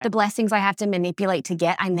The blessings I have to manipulate to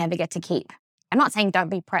get, I never get to keep. I'm not saying don't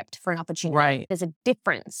be prepped for an opportunity. Right. There's a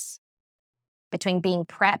difference between being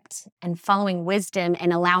prepped and following wisdom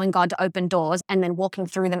and allowing God to open doors and then walking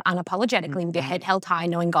through them unapologetically with your head held high,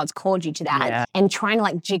 knowing God's called you to that and trying to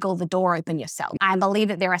like jiggle the door open yourself. I believe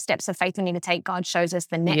that there are steps of faith we need to take. God shows us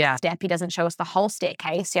the next step. He doesn't show us the whole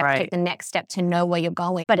staircase. You have to take the next step to know where you're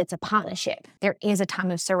going. But it's a partnership. There is a time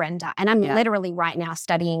of surrender. And I'm literally right now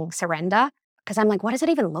studying surrender because I'm like, what does it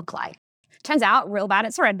even look like? Turns out real bad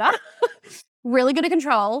at surrender, really good at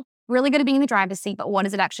control, really good at being in the driver's seat, but what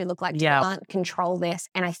does it actually look like to can't control this?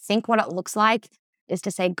 And I think what it looks like is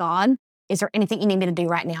to say, God, is there anything you need me to do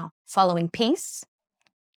right now? Following peace,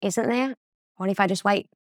 isn't there? What if I just wait?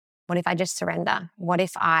 What if I just surrender? What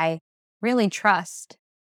if I really trust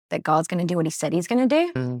that God's going to do what he said he's going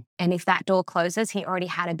to do? And if that door closes, he already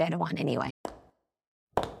had a better one anyway.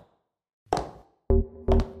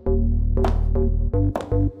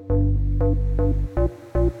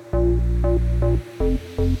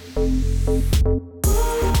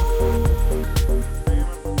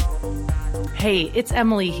 Hey, it's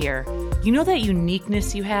Emily here. You know that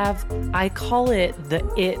uniqueness you have? I call it the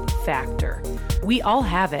it factor. We all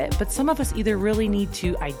have it, but some of us either really need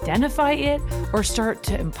to identify it or start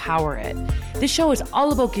to empower it. This show is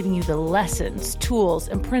all about giving you the lessons, tools,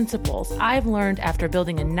 and principles I've learned after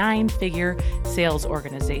building a 9-figure sales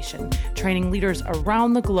organization, training leaders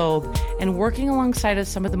around the globe, and working alongside of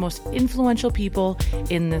some of the most influential people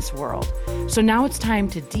in this world. So now it's time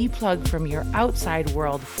to deplug from your outside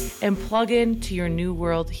world and plug into your new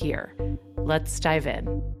world here. Let's dive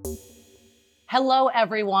in. Hello,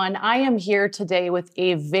 everyone. I am here today with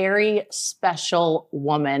a very special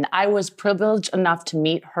woman. I was privileged enough to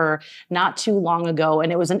meet her not too long ago,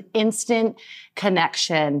 and it was an instant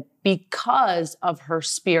connection because of her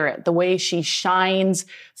spirit, the way she shines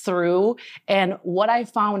through. And what I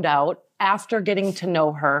found out after getting to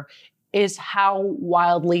know her is how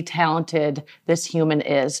wildly talented this human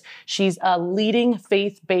is. She's a leading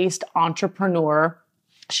faith-based entrepreneur.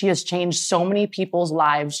 She has changed so many people's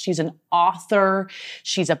lives. She's an author.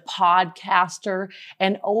 She's a podcaster.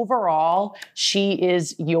 And overall, she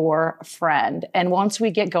is your friend. And once we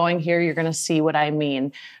get going here, you're going to see what I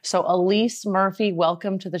mean. So Elise Murphy,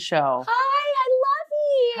 welcome to the show. Hi,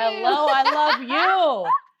 I love you. Hello, I love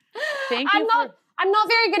you. Thank you. I'm not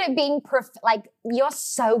very good at being, you're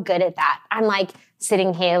so good at that. I'm like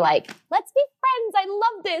sitting here like, let's be friends. I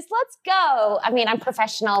love this. Let's go. I mean, I'm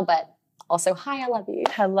professional, but also, hi, I love you.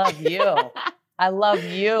 I love you. I love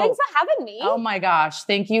you. Thanks for having me. Oh my gosh.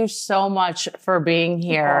 Thank you so much for being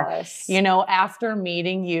here. Of course. You know, after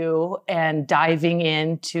meeting you and diving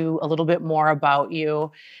into a little bit more about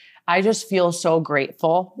you, I just feel so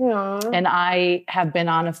grateful. Aww. And I have been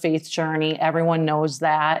on a faith journey. Everyone knows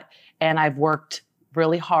that. And I've worked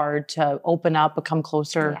really hard to open up, become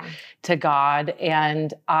closer to God.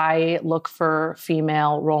 And I look for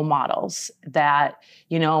female role models that,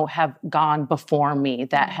 you know, have gone before me,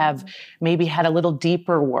 that have maybe had a little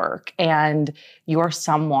deeper work. And you're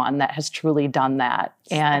someone that has truly done that.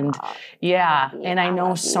 And and I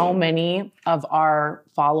know so many of our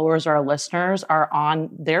followers, our listeners are on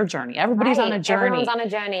their journey. Everybody's on a journey. Everyone's on a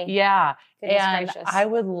journey. Yeah. Goodness and gracious. I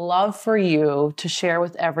would love for you to share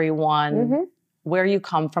with everyone where you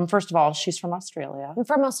come from. First of all, she's from Australia. I'm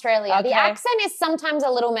from Australia. Okay. The accent is sometimes a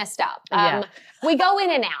little messed up. We go in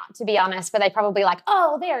and out, to be honest, but they probably like,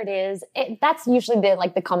 oh, there it is. That's usually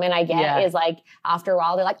the comment I get is like, after a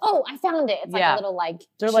while, they're like, oh, I found it. It's like a little like,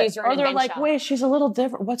 they're like, wait, she's a little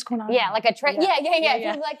different. What's going on? Yeah, like a trick. Yeah.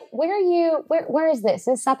 You're like, where are you? Where is this? Is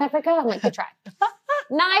this South Africa? I'm like, good try.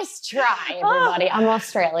 Nice try, everybody. I'm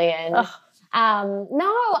Australian. No,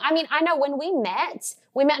 I mean, I know when we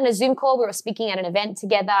met in a Zoom call. We were speaking at an event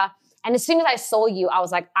together. And as soon as I saw you, I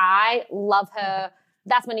was like, I love her.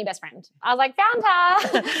 That's my new best friend. I was like, found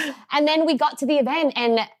her. And then we got to the event,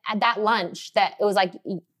 and at that lunch, that it was like,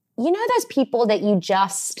 you know, those people that you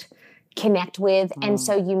just connect with. And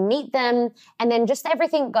so you meet them, and then just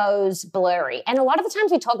everything goes blurry. And a lot of the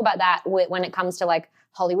times we talk about that when it comes to like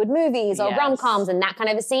Hollywood movies or rom-coms and that kind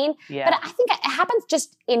of a scene. Yeah. But I think it happens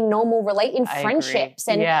just in normal friendships.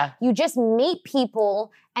 Agree. And you just meet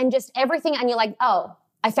people and just everything, and you're like, oh,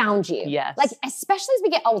 I found you. Yes. Like, especially as we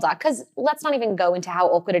get older, because let's not even go into how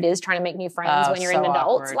awkward it is trying to make new friends when you're an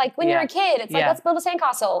adult. Awkward. Like when you're a kid, it's like, let's build a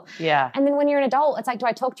sandcastle. Yeah. And then when you're an adult, it's like, do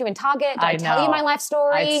I talk to you in Target? Do I tell you my life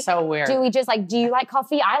story? It's so weird. Do we just like, do you like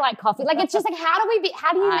coffee? I like coffee. Like, it's just like, how do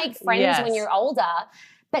you make friends when you're older?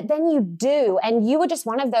 But then you do. And you were just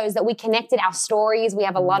one of those that we connected our stories. We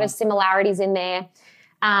have a lot of similarities in there.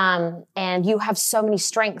 And you have so many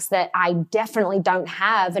strengths that I definitely don't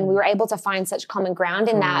have. And we were able to find such common ground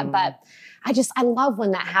in that. But I love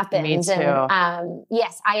when that happens. Me too. And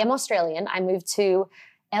yes, I am Australian. I moved to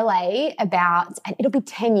LA it'll be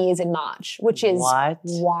 10 years in March, which is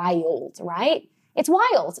wild, right? It's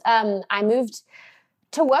wild. I moved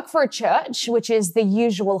to work for a church, which is the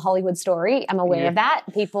usual Hollywood story. I'm aware of that.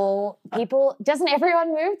 People, doesn't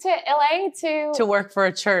everyone move to LA to work for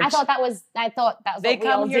a church? I thought that was they what we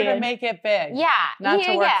come all here did. to make it big. Yeah. Not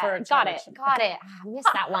to work for a church. Got it. I missed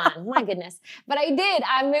that one. My goodness. But I did.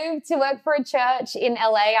 I moved to work for a church in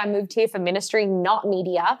LA. I moved here for ministry, not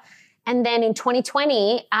media. And then in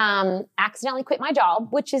 2020, accidentally quit my job,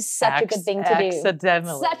 which is such a good thing to do.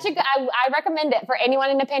 Accidentally. I recommend it for anyone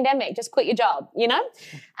in a pandemic. Just quit your job, you know?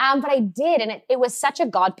 But I did, and it was such a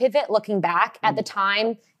God pivot looking back. At the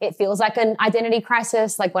time, it feels like an identity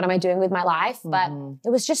crisis, like what am I doing with my life? But it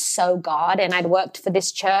was just so God, and I'd worked for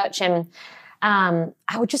this church, and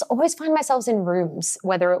I would just always find myself in rooms,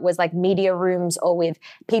 whether it was like media rooms or with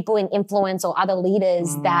people in influence or other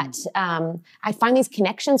leaders that I'd find these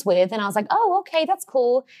connections with. And I was like, oh, okay, that's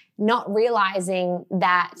cool. Not realizing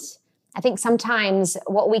that I think sometimes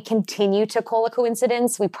what we continue to call a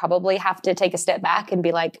coincidence, we probably have to take a step back and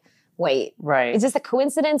be like, wait, is this a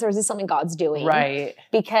coincidence or is this something God's doing? Right.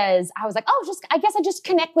 Because I was like, I guess I just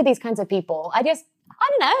connect with these kinds of people. I don't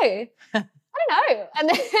know. And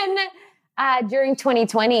then during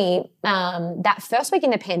 2020, that first week in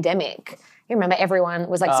the pandemic, you remember everyone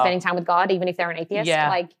was like spending time with God, even if they're an atheist.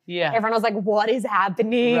 Everyone was like, what is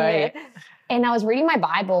happening? Right. And I was reading my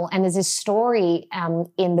Bible, and there's this story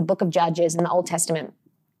in the book of Judges in the Old Testament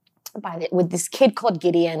with this kid called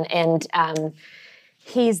Gideon. And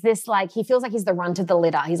he's this he feels like he's the runt of the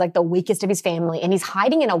litter. He's like the weakest of his family, and he's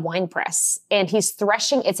hiding in a wine press, and he's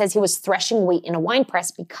threshing. It says he was threshing wheat in a wine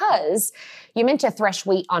press because you're meant to thresh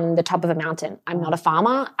wheat on the top of a mountain. I'm not a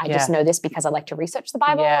farmer. I just know this because I like to research the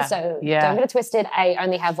Bible. So don't get it twisted. I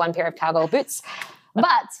only have one pair of cowgirl boots.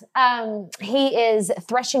 But he is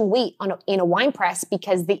threshing wheat in a wine press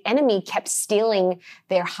because the enemy kept stealing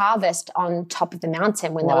their harvest on top of the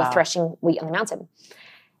mountain when they were threshing wheat on the mountain.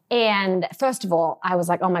 And first of all, I was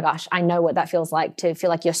like, oh my gosh, I know what that feels like, to feel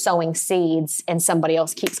like you're sowing seeds and somebody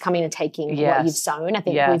else keeps coming and taking what you've sown. I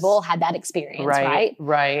think we've all had that experience, right?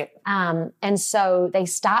 Right. And so they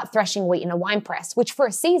start threshing wheat in a wine press, which for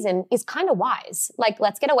a season is kind of wise. Like,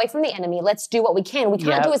 let's get away from the enemy. Let's do what we can. We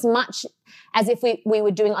can't do as much as if we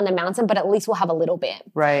were doing on the mountain, but at least we'll have a little bit.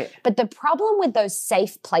 Right. But the problem with those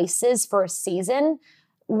safe places for a season,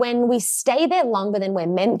 when we stay there longer than we're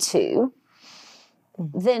meant to,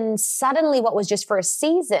 then suddenly what was just for a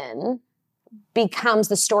season becomes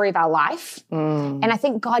the story of our life. And I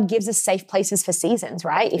think God gives us safe places for seasons,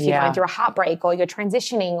 right? If you're going through a heartbreak or you're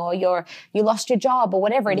transitioning or you lost your job or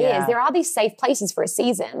whatever it is, there are these safe places for a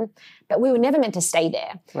season, but we were never meant to stay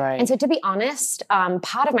there. Right. And so to be honest,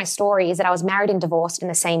 part of my story is that I was married and divorced in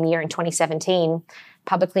the same year in 2017,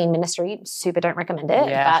 publicly in ministry. Super don't recommend it,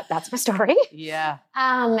 but that's my story. Yeah.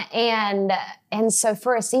 And so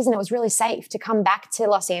for a season, it was really safe to come back to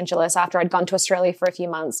Los Angeles after I'd gone to Australia for a few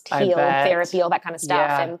months to heal, therapy, all that kind of stuff.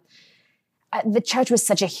 Yeah. And the church was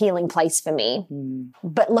such a healing place for me.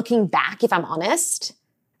 But looking back, if I'm honest,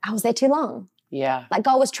 I was there too long. Yeah. Like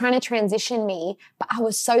God was trying to transition me, but I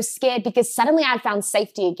was so scared because suddenly I'd found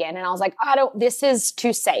safety again. And I was like, this is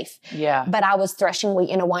too safe. Yeah. But I was threshing wheat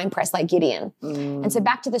in a wine press like Gideon. And so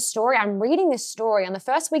back to the story, I'm reading this story on the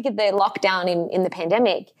first week of the lockdown in the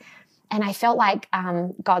pandemic. And I felt like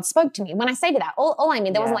God spoke to me. When I say to that, all I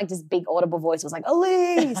mean, there wasn't like this big audible voice. It was like,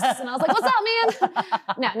 Elise. And I was like, what's up,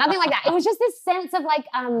 man? No, nothing like that. It was just this sense of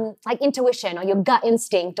like intuition or your gut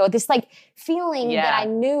instinct or this like feeling that I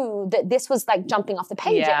knew that this was like jumping off the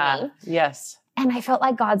page at me. Yes. And I felt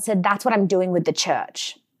like God said, that's what I'm doing with the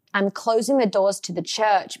church. I'm closing the doors to the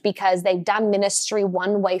church because they've done ministry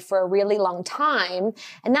one way for a really long time.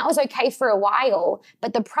 And that was okay for a while.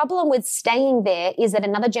 But the problem with staying there is that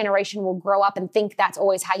another generation will grow up and think that's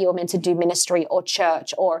always how you were meant to do ministry or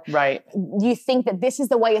church, or you think that this is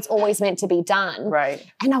the way it's always meant to be done. Right.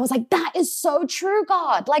 And I was like, that is so true,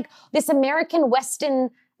 God. Like this American Western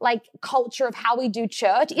like culture of how we do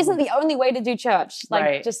church isn't the only way to do church.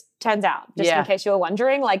 Like just turns out, in case you were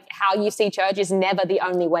wondering, like how you see church is never the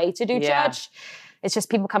only way to do church. It's just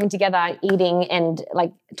people coming together, eating and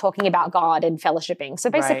like talking about God and fellowshipping. So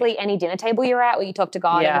basically any dinner table you're at where you talk to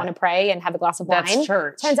God and want to pray and have a glass of wine. That's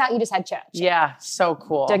church. Turns out you just had church. Yeah. So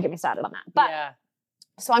cool. Don't get me started on that. But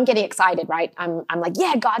so I'm getting excited, right? I'm like,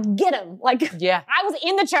 yeah, God, get him. Like I was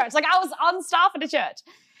in the church. Like I was on staff at a church.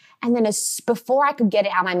 And then before I could get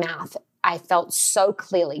it out of my mouth, I felt so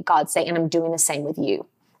clearly God say, and I'm doing the same with you.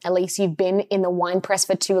 Elise, you've been in the wine press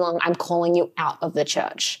for too long. I'm calling you out of the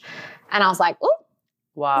church. And I was like, oh.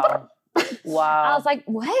 Wow. Wow. I was like,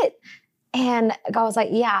 what? And God was like,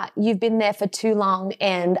 yeah, you've been there for too long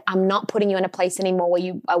and I'm not putting you in a place anymore where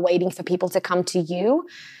you are waiting for people to come to you.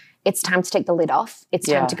 It's time to take the lid off. It's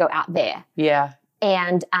time to go out there. Yeah.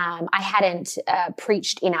 And I hadn't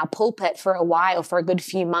preached in our pulpit for a while, for a good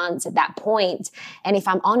few months at that point. And if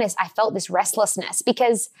I'm honest, I felt this restlessness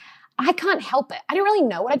because I can't help it. I don't really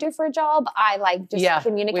know what I do for a job. I just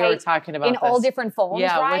communicate we were talking about in this. all different forms,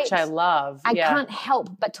 right? Which I love. I can't help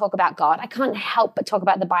but talk about God. I can't help but talk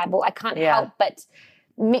about the Bible. I can't help but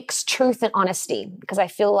mix truth and honesty because I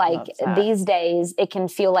feel like these days it can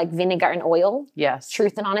feel like vinegar and oil. Yes.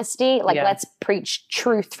 Truth and honesty. Like let's preach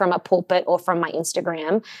truth from a pulpit or from my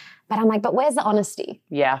Instagram. But I'm like, but where's the honesty?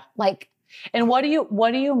 Yeah. Like, and what do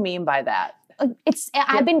you mean by that?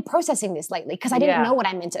 I've been processing this lately because I didn't know what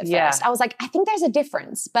I meant at first. I was like, I think there's a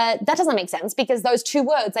difference, but that doesn't make sense because those two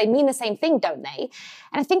words, they mean the same thing, don't they?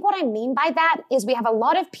 And I think what I mean by that is we have a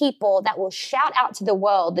lot of people that will shout out to the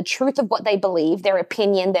world the truth of what they believe, their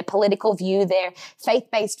opinion, their political view, their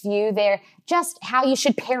faith-based view, their just how you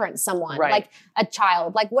should parent someone, like a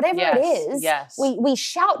child, like whatever it is. Yes. We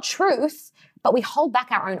shout truth, but we hold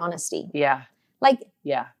back our own honesty. Yeah. Like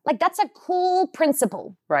that's a cool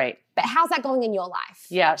principle. Right. But how's that going in your life?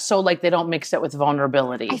 Yeah. So like they don't mix it with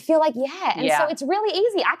vulnerability. I feel like, And so it's really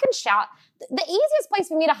easy. I can shout. The easiest place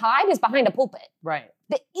for me to hide is behind a pulpit. Right.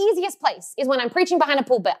 The easiest place is when I'm preaching behind a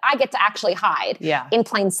pulpit. I get to actually hide in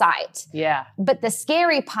plain sight. Yeah. But the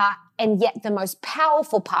scary part and yet the most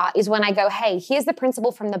powerful part is when I go, hey, here's the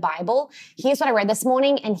principle from the Bible. Here's what I read this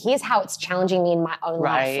morning. And here's how it's challenging me in my own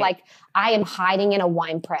life. Like I am hiding in a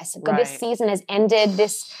wine press. This season has ended.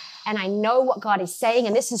 And I know what God is saying.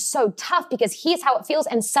 And this is so tough because here's how it feels.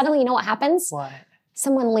 And suddenly, you know what happens? What?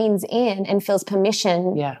 Someone leans in and feels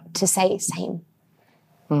permission to say same.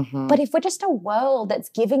 Mm-hmm. But if we're just a world that's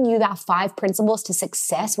giving you our 5 principles to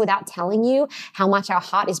success without telling you how much our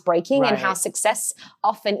heart is breaking and how success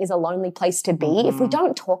often is a lonely place to be, if we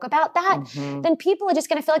don't talk about that, then people are just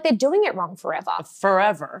going to feel like they're doing it wrong forever.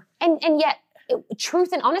 Forever. And yet,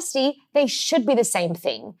 truth and honesty, they should be the same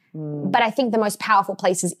thing. But I think the most powerful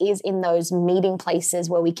places is in those meeting places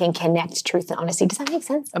where we can connect truth and honesty. Does that make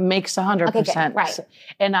sense? It makes 100%. Okay, right.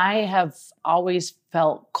 And I have always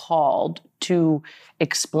felt called to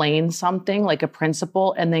explain something like a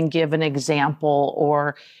principle and then give an example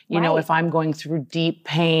or, you know, if I'm going through deep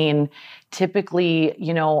pain, typically,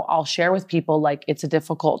 you know, I'll share with people like it's a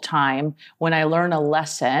difficult time. When I learn a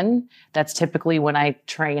lesson, that's typically when I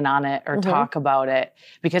train on it or talk about it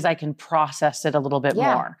because I can process it a little bit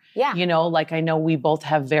more. Yeah. You know, like I know we both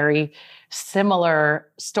have very similar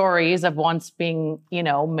stories of once being, you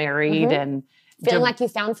know, married and feeling like you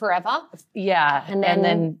found forever. Yeah. And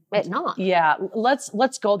then it not. Yeah.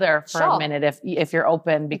 Let's go there for a minute if you're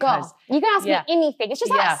open because you can ask me anything. It's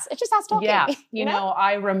just us. It's just us talking. Yeah. You know,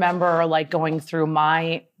 I remember like going through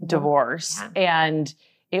my divorce and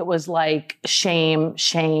it was like shame.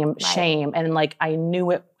 And like I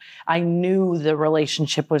knew the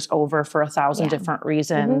relationship was over for 1,000 different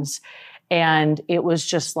reasons. And it was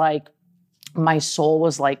just like my soul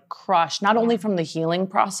was like crushed, not only from the healing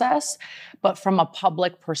process, but from a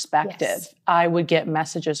public perspective. Yes. I would get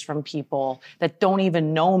messages from people that don't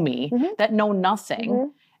even know me, that know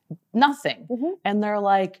nothing. And they're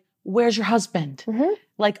like, where's your husband?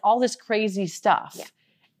 Like all this crazy stuff. Yeah.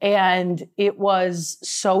 And it was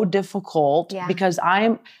so difficult because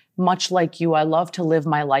I'm much like you. I love to live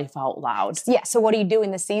my life out loud. Yeah. So what do you do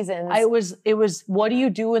in the seasons? It was what do you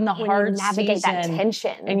do in the hard season? Navigate that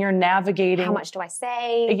tension. And you're navigating. How much do I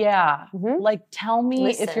say? Yeah. Like tell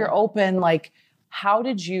me if you're open, like how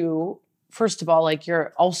did you, first of all, like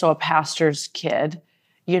you're also a pastor's kid,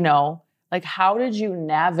 you know, like how did you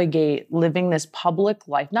navigate living this public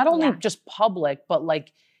life? Not only just public, but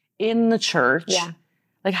like in the church. Yeah.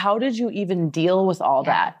 Like how did you even deal with all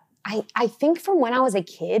that? I think from when I was a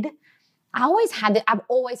kid, I've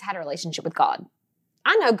always had a relationship with God.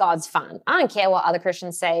 I know God's fun. I don't care what other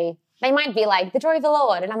Christians say. They might be like, the joy of the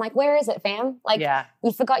Lord. And I'm like, where is it, fam? Like,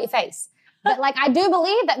 you forgot your face. But like, I do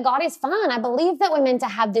believe that God is fun. I believe that we're meant to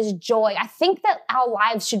have this joy. I think that our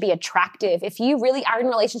lives should be attractive. If you really are in a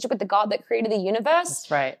relationship with the God that created the universe,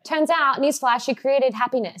 that's right. Turns out, newsflash, He created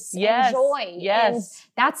happiness and joy. Yes. And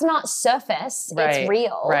that's not surface. Right. It's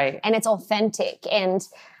real. Right. And it's authentic. And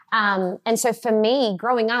so for me,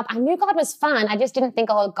 growing up, I knew God was fun. I just didn't think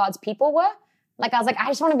all of God's people were. Like, I was like, I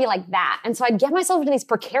just want to be like that. And so I'd get myself into these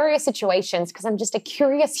precarious situations because I'm just a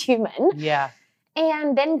curious human. Yeah.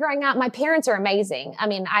 And then growing up, my parents are amazing. I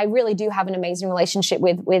mean, I really do have an amazing relationship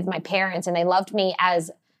with my parents, and they loved me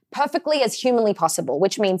as perfectly as humanly possible,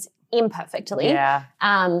 which means imperfectly. Yeah.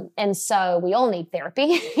 And so we all need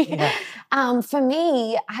therapy. Yeah. For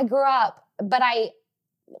me, I grew up, but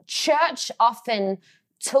church often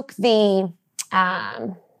took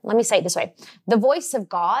let me say it this way. The voice of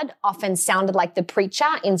God often sounded like the preacher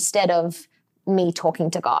instead of me talking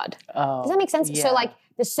to God. Oh, does that make sense? yeah. So like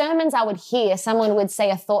the sermons I would hear, someone would say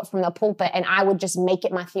a thought from the pulpit and I would just make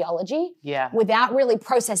it my theology without really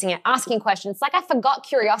processing it, asking questions. Like I forgot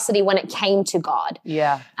curiosity when it came to God.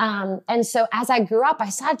 Yeah. And so as I grew up, I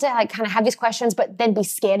started to like kind of have these questions, but then be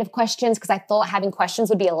scared of questions because I thought having questions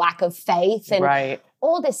would be a lack of faith and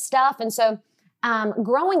all this stuff. And so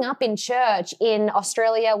growing up in church in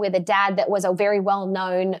Australia with a dad that was a very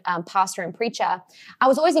well-known pastor and preacher, I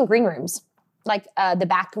was always in green rooms, like the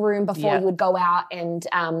back room before you would go out and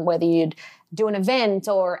whether you'd do an event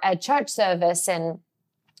or a church service. And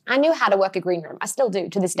I knew how to work a green room. I still do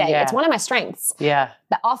to this day. Yeah. It's one of my strengths. Yeah.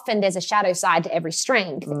 But often there's a shadow side to every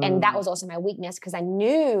strength. And that was also my weakness because I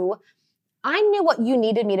knew what you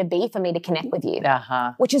needed me to be for me to connect with you,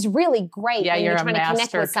 which is really great when you're trying to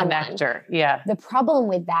connect with someone. Connector. Yeah. The problem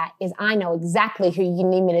with that is I know exactly who you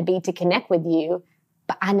need me to be to connect with you,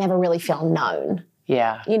 but I never really feel known.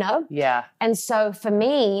 Yeah. You know? Yeah. And so for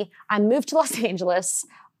me, I moved to Los Angeles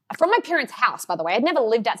from my parents' house, by the way. I'd never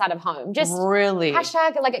lived outside of home. Just really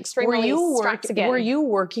hashtag like extremely strikes again. Were you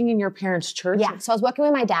working in your parents' church? Yeah. So I was working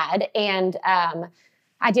with my dad and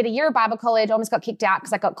I did a year of Bible college, almost got kicked out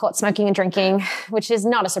because I got caught smoking and drinking, which is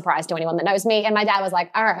not a surprise to anyone that knows me. And my dad was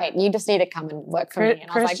like, all right, you just need to come and work for me.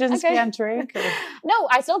 And I was like, okay. Can't drink? No,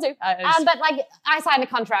 I still do. But like I signed a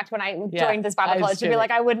contract when I joined this Bible college to be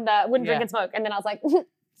like, I wouldn't drink and smoke. And then I was like,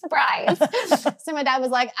 surprise. So my dad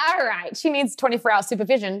was like, all right, she needs 24-hour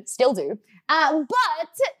supervision. Still do.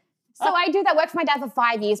 So I do that work for my dad for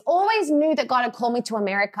 5 years. Always knew that God had called me to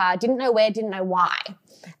America. Didn't know where, didn't know why.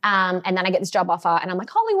 And then I get this job offer and I'm like,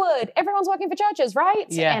 Hollywood, everyone's working for churches, right?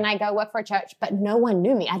 Yeah. And I go work for a church, but no one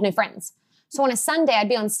knew me. I had no friends. So on a Sunday, I'd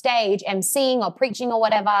be on stage emceeing or preaching or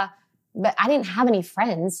whatever, but I didn't have any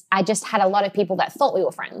friends. I just had a lot of people that thought we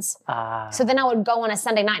were friends. So then I would go on a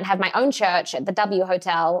Sunday night and have my own church at the W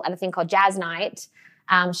Hotel at a thing called Jazz Night.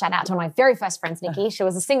 Shout out to one of my very first friends, Nikki. She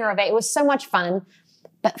was a singer of it. It was so much fun.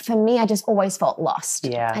 But for me, I just always felt lost.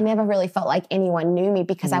 Yeah. I never really felt like anyone knew me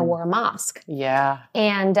because I wore a mask. Yeah.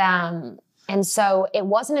 And so it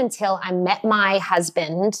wasn't until I met my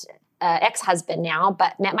husband, ex-husband now,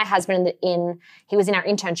 but met my husband he was in our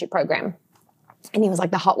internship program. And he was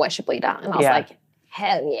like the hot worship leader. And I was like,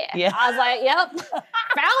 hell yeah. I was like, yep,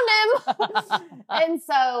 found him. And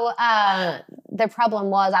so the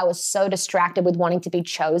problem was I was so distracted with wanting to be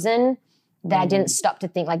chosen that I didn't stop to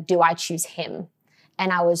think like, do I choose him?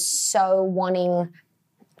 And I was so wanting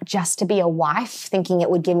just to be a wife, thinking it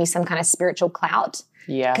would give me some kind of spiritual clout.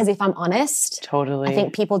 Yeah. Because if I'm honest, totally, I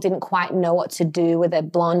think people didn't quite know what to do with a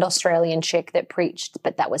blonde Australian chick that preached,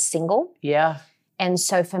 but that was single. Yeah. And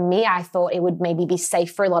so for me, I thought it would maybe be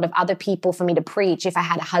safe for a lot of other people for me to preach if I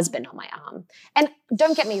had a husband on my arm. And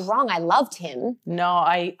don't get me wrong, I loved him. No,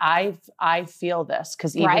 I feel this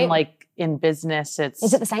because even like in business,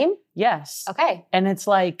 Is it the same? Yes. Okay. And it's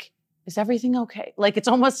like, is everything okay? Like, it's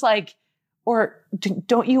almost like, or do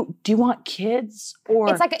you want kids? Or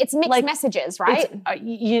it's mixed messages, right?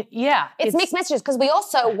 It's mixed messages because we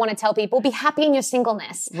also want to tell people, be happy in your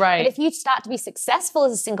singleness. Right. But if you start to be successful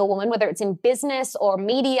as a single woman, whether it's in business or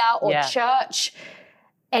media or church,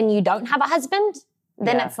 and you don't have a husband,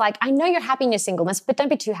 then it's like, I know you're happy in your singleness, but don't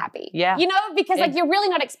be too happy. Yeah. You know, because like you're really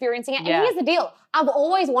not experiencing it. And here's the deal. I've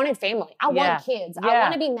always wanted family. I want kids. I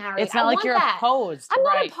want to be married. It's not like you're opposed. I'm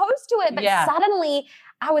not opposed to it, but suddenly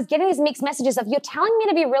I was getting these mixed messages of, you're telling me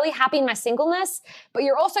to be really happy in my singleness, but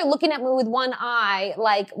you're also looking at me with one eye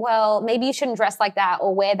like, well, maybe you shouldn't dress like that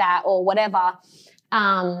or wear that or whatever.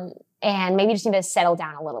 And maybe you just need to settle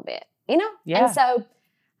down a little bit, you know? Yeah. And so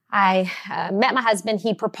I met my husband.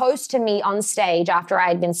 He proposed to me on stage after I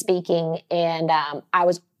had been speaking, and I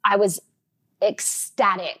was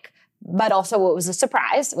ecstatic, but also it was a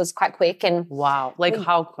surprise. It was quite quick. And wow, like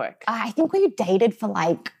how quick? I think we dated for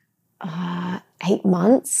like 8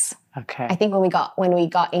 months. Okay. I think when we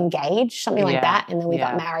got engaged, something like that, and then we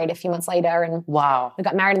got married a few months later. And wow, we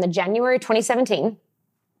got married in the January 2017.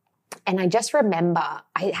 And I just remember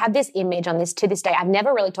I have this image on this to this day. I've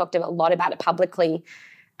never really talked a lot about it publicly.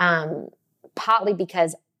 Partly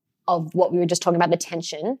because of what we were just talking about, the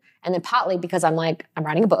tension, and then partly because I'm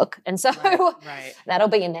writing a book. And so that'll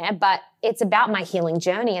be in there, but it's about my healing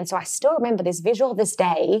journey. And so I still remember this visual of this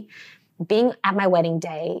day, being at my wedding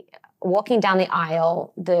day, walking down the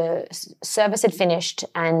aisle, the service had finished,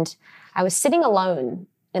 and I was sitting alone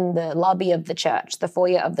in the lobby of the church, the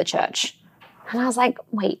foyer of the church. And I was like,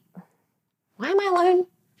 wait, why am I alone?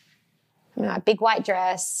 You know, a big white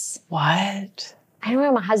dress. What? I don't know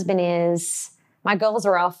where my husband is. My girls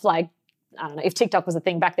are off, like, I don't know, if TikTok was a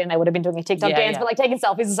thing back then, they would have been doing a TikTok dance, but like taking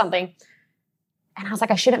selfies or something. And I was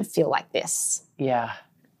like, I shouldn't feel like this. Yeah.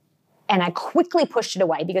 And I quickly pushed it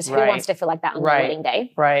away because who wants to feel like that on their wedding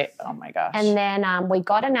day? Right. Oh my gosh. And then we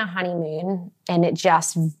got on our honeymoon and it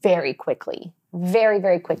just very,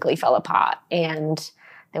 very quickly fell apart. And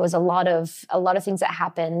there was a lot of things that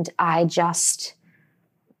happened. I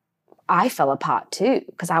fell apart too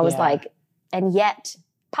because I was like, and yet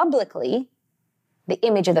publicly, the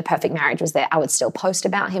image of the perfect marriage was there. I would still post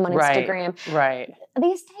about him on Instagram. Right.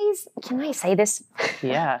 These days, can I say this?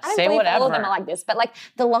 Yeah, I don't say believe whatever. all of them are like this, but like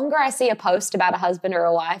the longer I see a post about a husband or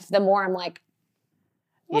a wife, the more I'm like,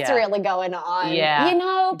 what's really going on? Yeah. You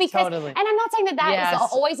know, because, and I'm not saying that is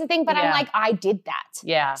always a thing, but I'm like, I did that.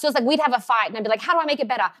 Yeah. So it's like, we'd have a fight and I'd be like, how do I make it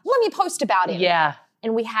better? Let me post about it. Yeah.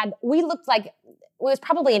 And we looked like, it was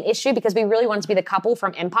probably an issue because we really wanted to be the couple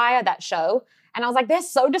from Empire, that show. And I was like, they're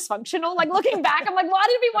so dysfunctional. Like looking back, I'm like, why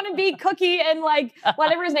did we want to be Cookie and like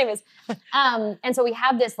whatever his name is? And so we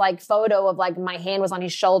have this like photo of like my hand was on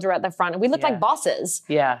his shoulder at the front and we looked like bosses.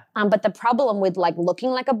 Yeah. But the problem with like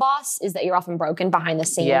looking like a boss is that you're often broken behind the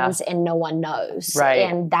scenes and no one knows. Right.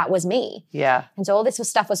 And that was me. Yeah. And so all this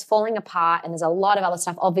stuff was falling apart and there's a lot of other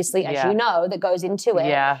stuff, obviously, as you know, that goes into it.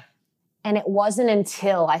 Yeah. And it wasn't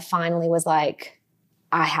until I finally was like,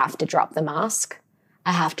 I have to drop the mask.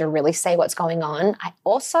 I have to really say what's going on. I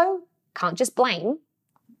also can't just blame.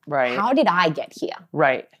 Right. How did I get here?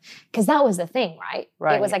 Right. Because that was the thing, right?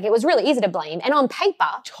 Right. It was like, it was really easy to blame. And on paper,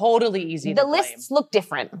 totally easy to blame. The lists look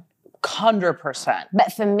different. 100%.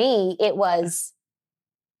 But for me, it was,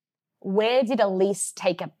 where did Elise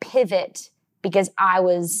take a pivot? Because I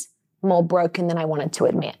was more broken than I wanted to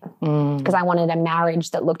admit. Because I wanted a marriage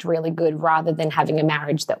that looked really good rather than having a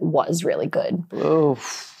marriage that was really good.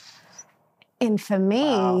 Oof. And for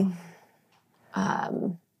me,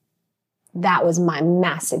 that was my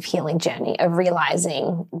massive healing journey of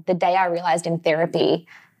realizing, the day I realized in therapy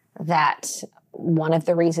that one of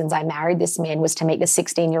the reasons I married this man was to make the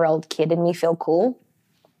 16-year-old kid in me feel cool.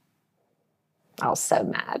 I was so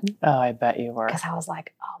mad. Oh, I bet you were. Because I was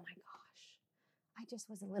like, oh my gosh, I just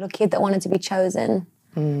was a little kid that wanted to be chosen.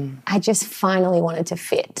 I just finally wanted to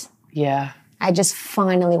fit. Yeah. I just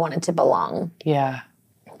finally wanted to belong. Yeah.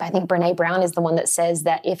 I think Brene Brown is the one that says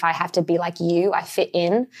that if I have to be like you, I fit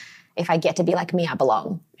in. If I get to be like me, I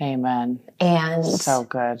belong. Amen. And so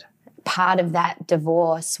good. Part of that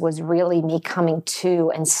divorce was really me coming to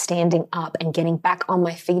and standing up and getting back on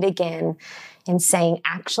my feet again and saying,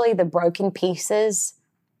 actually, the broken pieces,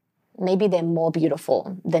 maybe they're more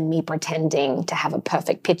beautiful than me pretending to have a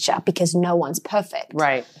perfect picture because no one's perfect.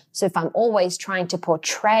 Right. So if I'm always trying to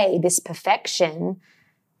portray this perfection,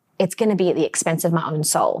 it's going to be at the expense of my own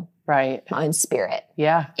soul. Right. My own spirit.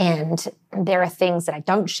 Yeah. And there are things that I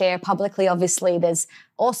don't share publicly, obviously. There's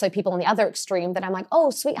also people on the other extreme that I'm like,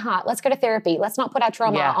 oh, sweetheart, let's go to therapy. Let's not put our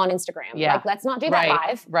trauma on Instagram. Yeah. Like, let's not do that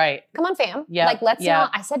live. Right. Come on, fam. Yeah. Like, let's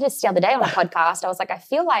not. I said this the other day on a podcast. I was like, I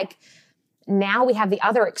feel like now we have the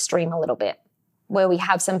other extreme a little bit where we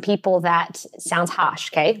have some people that sounds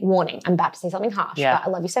harsh, okay? Warning, I'm about to say something harsh, but I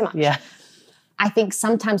love you so much. Yeah. I think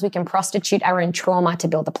sometimes we can prostitute our own trauma to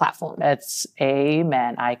build a platform. That's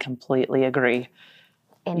amen. I completely agree.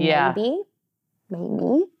 And maybe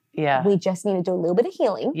we just need to do a little bit of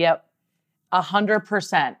healing. Yep.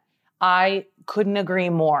 100%. I couldn't agree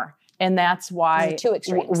more. And that's why two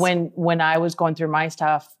extremes. When I was going through my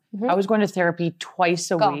stuff, I was going to therapy twice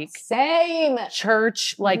a week. Same.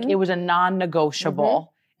 Church, like it was a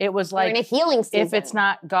non-negotiable. It was like, we're in a healing season. If it's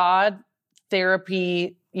not God,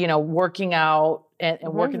 therapy, you know, working out and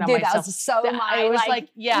working on myself. That was so it was like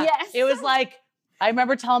it was like, I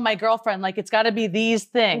remember telling my girlfriend, like, it's got to be these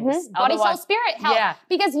things. Body, soul, spirit, health. Yeah.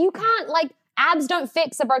 Because you can't, like, abs don't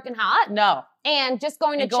fix a broken heart. No. And just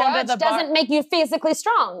going to church doesn't make you physically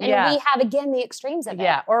strong. And we have, again, the extremes of it.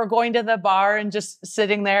 Yeah. Or going to the bar and just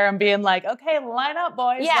sitting there and being like, okay, line up,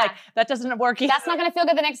 boys. Yeah. Like, that doesn't work either. That's not going to feel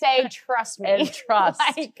good the next day. Trust me. And trust.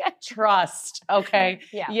 Trust. Okay.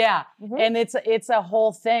 Yeah. And it's a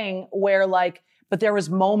whole thing where, like, but there was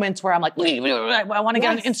moments where I'm like, I want to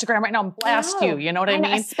get on Instagram right now and blast you. You know what I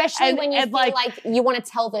mean? Especially when you feel like you want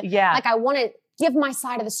to tell the, like, I want to give my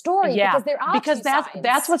side of the story because there are two sides.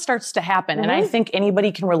 That's what starts to happen. And I think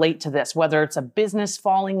anybody can relate to this, whether it's a business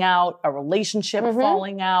falling out, a relationship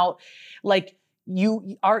falling out, like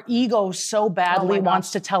our ego so badly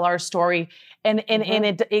wants to tell our story. And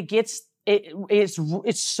it gets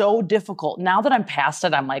it's so difficult. Now that I'm past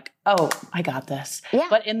it, I'm like, oh, I got this. Yeah.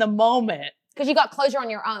 But in the moment, because you got closure on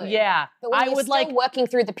your own. Yeah. But when you're still working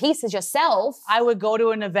through the pieces yourself. I would go to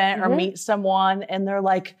an event or meet someone and they're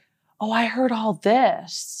like, oh, I heard all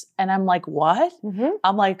this. And I'm like, what?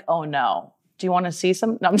 I'm like, oh no. Do you want to see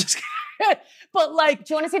some? No, I'm just kidding. But like,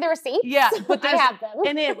 do you want to see the receipts? Yeah, but I have them.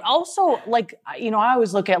 And it also, like, I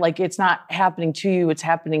always look at, like, it's not happening to you, it's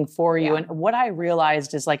happening for you. And what I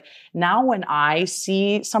realized is, like, now when I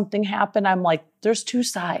see something happen, I'm like, there's two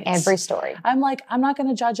sides. Every story. I'm like, I'm not going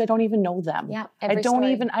to judge. I don't even know them. Yeah. I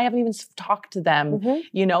haven't even talked to them,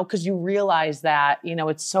 because you realize that,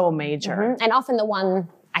 it's so major. And often the one,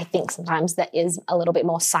 I think sometimes, that is a little bit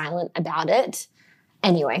more silent about it.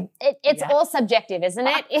 Anyway, it's all subjective, isn't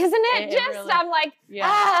it? Isn't it? Really, I'm like,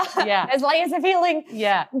 there's layers of healing.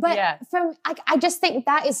 Yeah. But I just think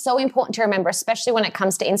that is so important to remember, especially when it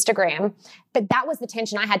comes to Instagram. But that was the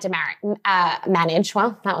tension I had to manage.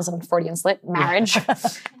 Well, that was a Freudian slip, marriage.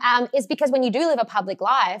 Is because when you do live a public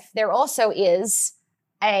life, there also is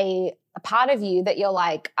a part of you that you're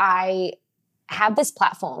like, I have this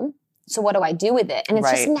platform. So what do I do with it? And it's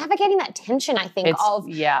just navigating that tension, I think, of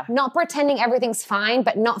not pretending everything's fine,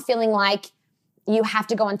 but not feeling like you have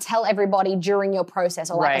to go and tell everybody during your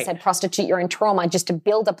process, or like I said, prostitute your own trauma just to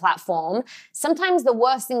build a platform. Sometimes the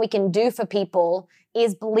worst thing we can do for people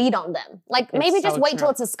is bleed on them. Like maybe just wait till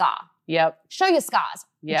it's a scar. Yep. Show your scars.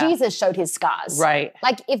 Yeah. Jesus showed his scars. Right.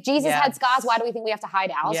 Like if Jesus had scars, why do we think we have to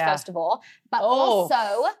hide ours, first of all? But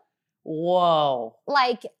also... Whoa.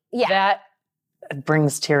 Like, It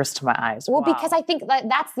brings tears to my eyes. Well, because I think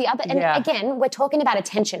that's the other, and again, we're talking about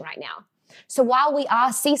attention right now. So while we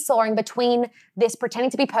are seesawing between this pretending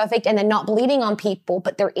to be perfect and then not bleeding on people,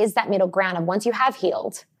 but there is that middle ground of once you have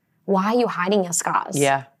healed, why are you hiding your scars?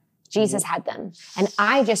 Yeah. Jesus had them. And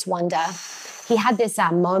I just wonder, he had this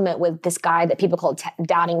moment with this guy that people call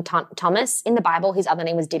Doubting Thomas. In the Bible, his other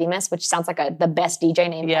name was Didymus, which sounds like the best DJ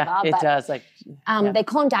name ever. Yeah, it does. They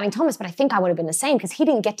call him Doubting Thomas, but I think I would have been the same because he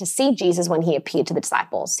didn't get to see Jesus when he appeared to the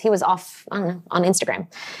disciples. He was off, I don't know, on Instagram.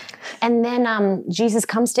 And then Jesus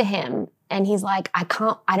comes to him and he's like, I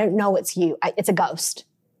don't know it's you. It's a ghost.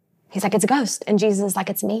 He's like, it's a ghost. And Jesus is like,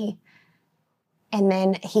 it's me. And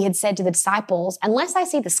then he had said to the disciples, unless I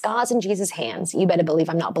see the scars in Jesus' hands, you better believe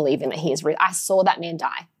I'm not believing that he is real. I saw that man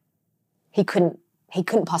die. He couldn't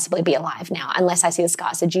possibly be alive now unless I see the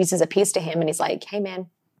scars. So Jesus appears to him and he's like, hey man,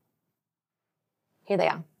 here they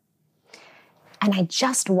are. And I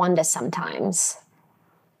just wonder sometimes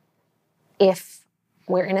if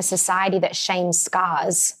we're in a society that shames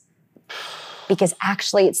scars because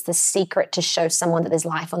actually it's the secret to show someone that there's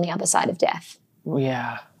life on the other side of death.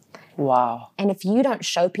 Yeah. Wow. And if you don't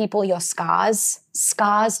show people your scars,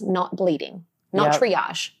 not bleeding, not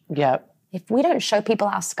triage. Yep. If we don't show people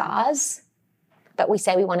our scars, but we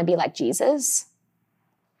say we want to be like Jesus,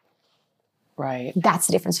 right. That's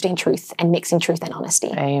the difference between truth and mixing truth and honesty.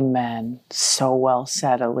 Amen. So well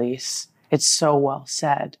said, Elise. It's so well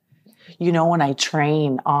said. When I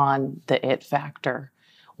train on the it factor,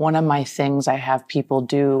 one of my things I have people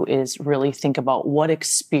do is really think about what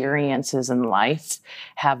experiences in life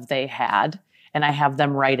have they had, and I have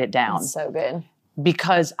them write it down. That's so good.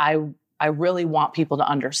 Because I really want people to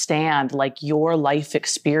understand, like, your life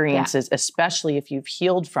experiences, especially if you've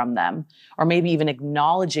healed from them, or maybe even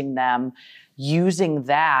acknowledging them, using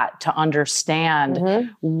that to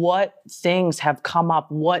understand what things have come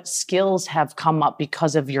up, what skills have come up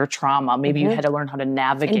because of your trauma. Maybe you had to learn how to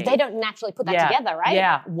navigate. And they don't naturally put that together, right?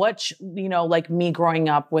 Yeah. Like me growing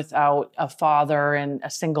up without a father and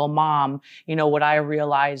a single mom, what I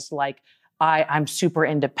realized, like, I'm super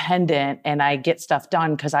independent and I get stuff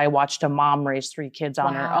done because I watched a mom raise 3 kids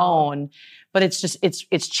on her own. But it's just,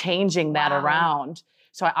 it's changing that around.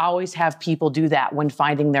 So I always have people do that when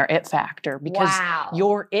finding their it factor, because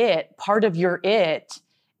part of your it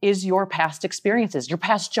is your past experiences, your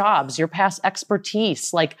past jobs, your past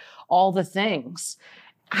expertise, like all the things.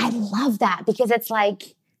 I love that, because it's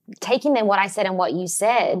like taking then what I said and what you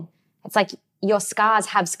said, it's like your scars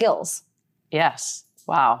have skills. Yes.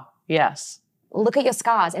 Wow. Yes. Look at your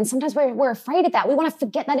scars. And sometimes we're afraid of that. We want to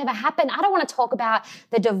forget that ever happened. I don't want to talk about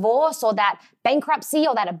the divorce or that bankruptcy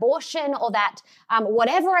or that abortion or that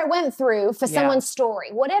whatever I went through for someone's story,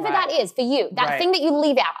 whatever that is for you, that thing that you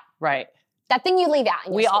leave out. Right. That thing you leave out.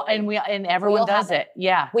 In your story. And everyone does it.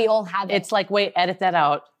 Yeah. We all have it. It's like, wait, edit that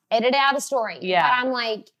out. Edit out the story. Yeah. But I'm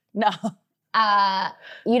like, no.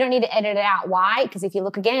 You don't need to edit it out. Why? Because if you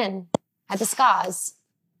look again at the scars,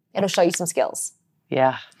 it'll show you some skills.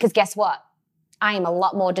 Yeah. Because guess what? I am a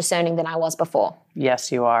lot more discerning than I was before.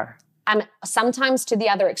 Yes, you are. I'm sometimes to the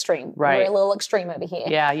other extreme. Right. We're a little extreme over here.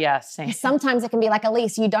 Yeah, same. Sometimes it can be like,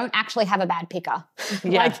 Elise, you don't actually have a bad picker.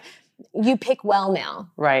 Yeah. Like, you pick well now.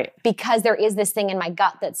 Right. Because there is this thing in my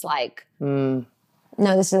gut that's like, no,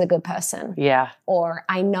 this is a good person. Yeah. Or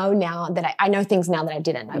I know now that I know things now that I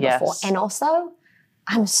didn't know before. And also,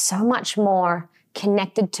 I'm so much more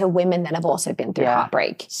connected to women that have also been through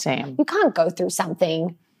heartbreak. Same. You can't go through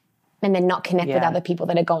something and then not connect with other people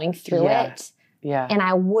that are going through it. Yeah. And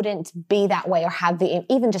I wouldn't be that way or have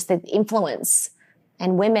even just the influence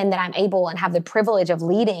and women that I'm able and have the privilege of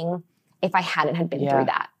leading if I hadn't had been through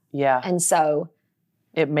that. Yeah. And so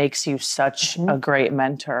it makes you such a great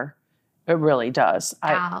mentor. It really does.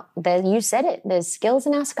 You said it. There's skills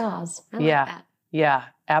in our scars. I like that. Yeah,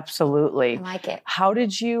 absolutely. I like it. How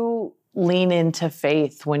did you lean into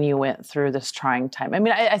faith when you went through this trying time? I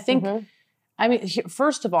mean, I think,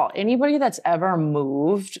 first of all, anybody that's ever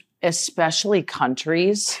moved, especially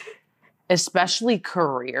countries, especially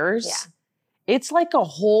careers, it's like a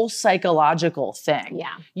whole psychological thing.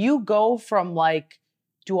 Yeah. You go from like,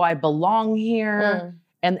 do I belong here?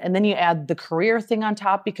 And then you add the career thing on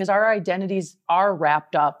top because our identities are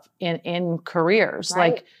wrapped up in careers.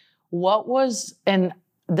 Right. Like what was, and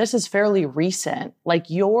this is fairly recent, like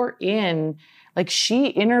she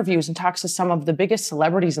interviews and talks to some of the biggest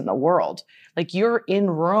celebrities in the world. Like you're in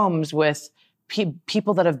rooms with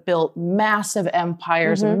people that have built massive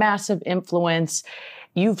empires, massive influence.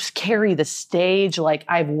 You've carried the stage. Like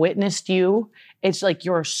I've witnessed you. It's like,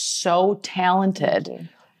 you're so talented.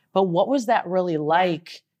 But what was that really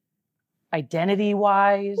like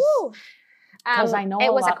identity-wise? Because I know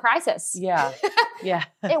it was a crisis. Yeah.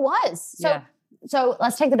 It was. So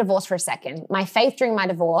let's take the divorce for a second. My faith during my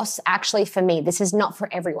divorce, actually for me, this is not for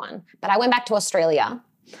everyone, but I went back to Australia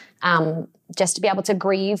just to be able to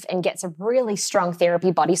grieve and get some really strong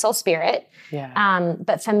therapy, body, soul, spirit. Yeah.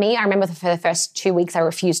 But for me, I remember for the first 2 weeks, I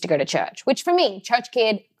refused to go to church, which for me, church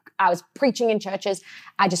kid, I was preaching in churches.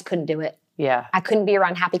 I just couldn't do it. Yeah. I couldn't be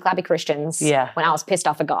around happy, clappy Christians when I was pissed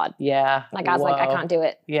off at God. Yeah. Like I was like, I can't do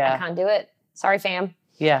it. Yeah. I can't do it. Sorry, fam.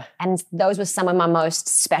 Yeah. And those were some of my most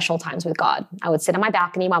special times with God. I would sit on my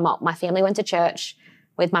balcony. My family went to church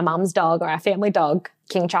with my mom's dog, or our family dog,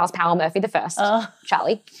 King Charles Powell Murphy I,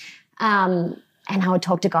 Charlie. And I would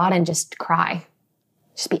talk to God and just cry,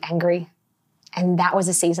 just be angry. And that was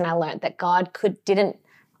a season I learned that God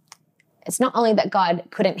it's not only that God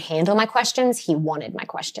couldn't handle my questions, he wanted my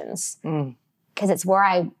questions. Because it's where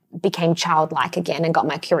I became childlike again and got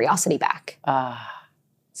my curiosity back.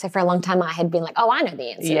 So for a long time, I had been like, I know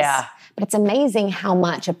the answers. Yeah. But it's amazing how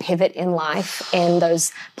much a pivot in life and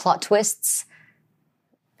those plot twists,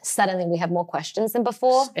 suddenly we have more questions than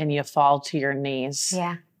before. And you fall to your knees.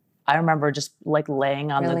 Yeah. I remember just like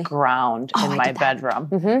laying on the ground in my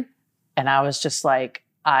bedroom. And I was just like,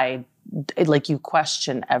 you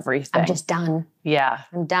question everything. I'm just done. Yeah.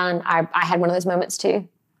 I'm done. I had one of those moments too.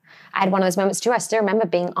 I still remember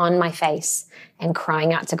being on my face and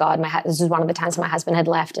crying out to God. This was one of the times my husband had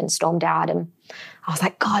left and stormed out. And I was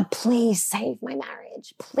like, God, please save my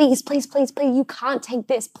marriage. Please, please, please, please. You can't take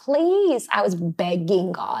this. Please. I was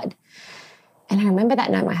begging God. And I remember that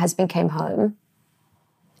night my husband came home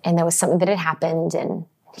and there was something that had happened and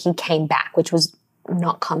he came back, which was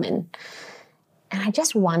not common. And I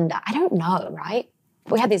just wonder, I don't know, right?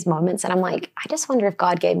 We had these moments and I'm like, I just wonder if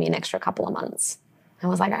God gave me an extra couple of months. I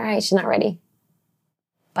was like, all right, she's not ready.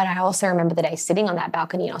 But I also remember the day sitting on that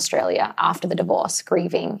balcony in Australia after the divorce,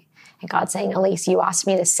 grieving, and God saying, Elise, you asked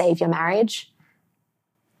me to save your marriage,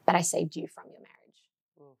 but I saved you from your marriage.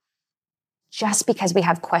 Just because we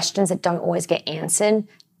have questions that don't always get answered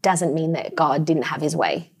doesn't mean that God didn't have his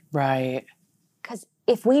way. Right. Because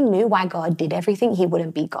if we knew why God did everything, he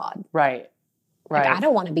wouldn't be God. Right. Like, I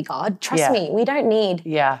don't want to be God. Trust me, we don't need,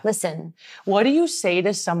 listen. What do you say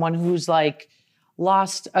to someone who's like,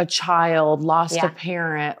 lost a child, lost a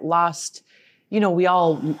parent, lost, we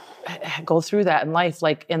all go through that in life.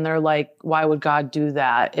 Like, and they're like, why would God do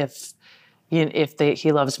that if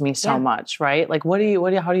he loves me so much, right? Like, how do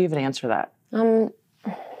you even answer that?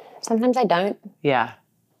 Sometimes I don't. Yeah.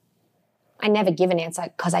 I never give an answer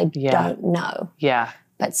because I don't know. Yeah.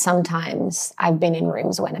 But sometimes I've been in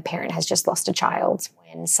rooms when a parent has just lost a child,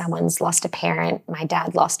 when someone's lost a parent. My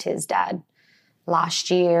dad lost his dad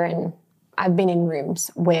last year, and I've been in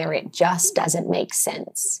rooms where it just doesn't make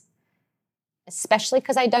sense, especially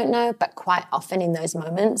because I don't know, but quite often in those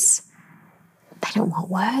moments, they don't want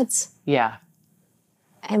words. Yeah.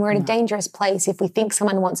 And we're in a dangerous place if we think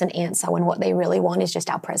someone wants an answer when what they really want is just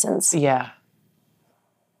our presence. Yeah.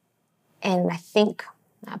 And I think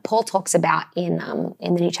Paul talks about in the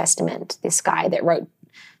New Testament, this guy that wrote,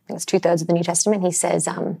 I think it's 2/3 of the New Testament, he says,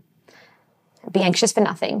 Be anxious for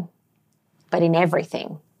nothing, but in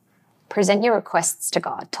everything, present your requests to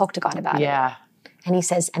God. Talk to God about it. Yeah. And he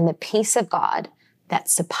says, and the peace of God that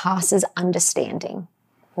surpasses understanding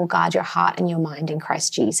will guard your heart and your mind in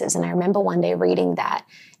Christ Jesus. And I remember one day reading that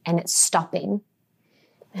and it's stopping.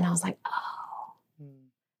 And I was like, oh,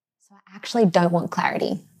 so I actually don't want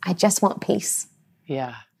clarity. I just want peace.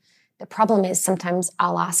 Yeah. The problem is sometimes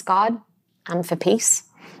I'll ask God for peace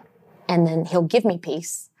and then he'll give me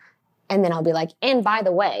peace. And then I'll be like, and by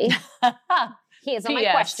the way, here's all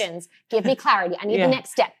my questions. Give me clarity. I need the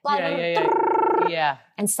next step. Blah, Yeah.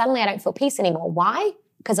 And suddenly I don't feel peace anymore. Why?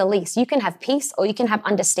 Because Elise, you can have peace or you can have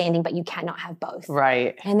understanding, but you cannot have both.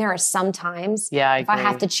 Right. And there are some times if I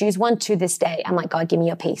have to choose one to this day, I'm like, God, give me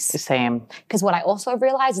your peace. Same. Because what I also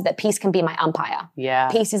realize is that peace can be my umpire. Yeah.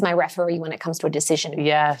 Peace is my referee when it comes to a decision.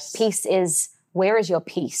 Yes. Peace is, where is your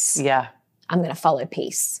peace? Yeah. I'm going to follow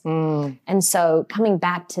peace. And so coming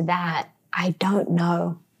back to that, I don't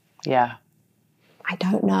know. Yeah. I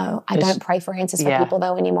don't know. I don't pray for answers for people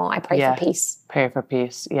though anymore. I pray for peace. Pray for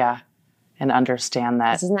peace. Yeah. And understand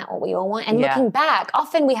that. Isn't that what we all want? And looking back,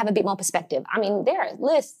 often we have a bit more perspective. I mean, there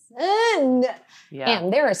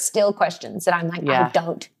are still questions that I'm like, I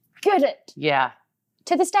don't get it. Yeah.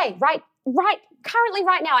 To this day, currently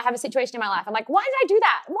right now, I have a situation in my life. I'm like, why did I do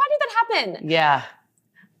that? Why did that happen? Yeah.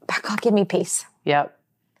 But God, give me peace. Yep.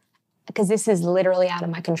 Because this is literally out of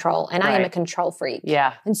my control. And I am a control freak.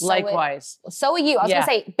 Yeah. And so likewise. So are you. I was going to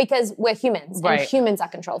say, because we're humans. And humans are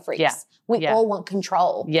control freaks. Yeah. We all want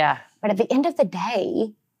control. Yeah. But at the end of the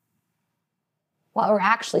day, what we're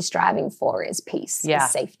actually striving for is peace, is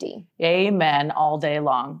safety. Amen. All day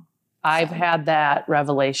long. I've had that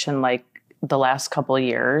revelation like the last couple of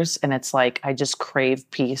years, and it's like I just crave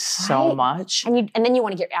peace so much. And then you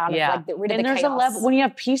want to get out of like rid of the chaos. And there's a level when you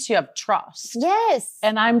have peace, you have trust. Yes.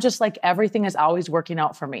 And I'm just like, everything is always working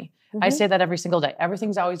out for me. I say that every single day.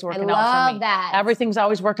 Everything's always working out for me. I love that. Everything's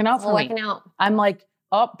always working out for me. Working out. I'm like,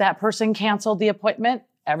 oh, that person canceled the appointment.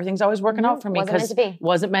 Everything's always working out for me.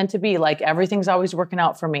 Wasn't meant to be. Like everything's always working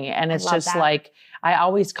out for me. And it's just like, I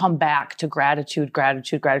always come back to gratitude.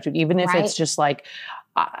 Even if it's just like,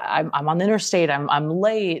 I'm on the interstate, I'm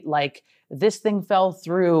late, like this thing fell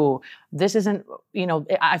through. This isn't,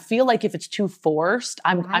 I feel like if it's too forced,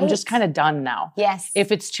 I'm just kind of done now. Yes.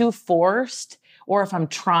 If it's too forced or if I'm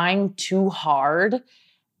trying too hard,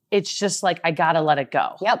 it's just like, I gotta let it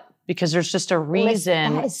go. Yep. Because there's just a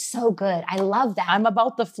reason. That is so good. I love that. I'm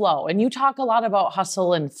about the flow. And you talk a lot about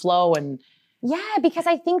hustle and flow and. Yeah, because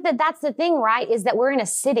I think that that's the thing, right? Is that we're in a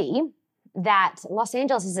city that Los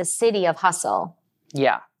Angeles is a city of hustle.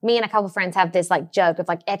 Yeah. Me and a couple of friends have this like joke of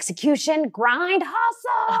like execution, grind,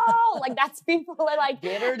 hustle. Like that's people are like,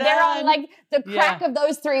 they're on like the crack of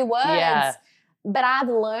those three words. Yeah. But I've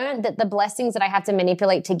learned that the blessings that I have to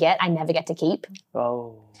manipulate to get, I never get to keep.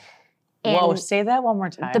 Oh. And whoa, say that one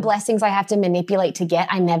more time. The blessings I have to manipulate to get,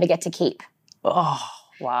 I never get to keep. Oh,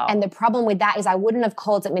 wow. And the problem with that is I wouldn't have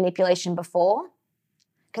called it manipulation before.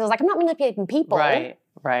 Because I was like, I'm not manipulating people. Right.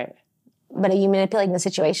 But are you manipulating the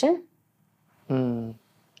situation?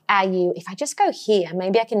 Are you, if I just go here,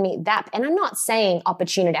 maybe I can meet that. And I'm not saying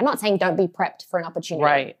opportunity. I'm not saying don't be prepped for an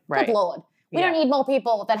opportunity. Right. Good Lord. We don't need more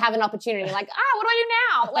people that have an opportunity. Like, what do I do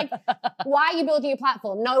now? Like, why are you building your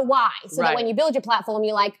platform? Know why. So that when you build your platform,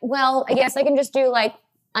 you're like, well, I guess I can just do like,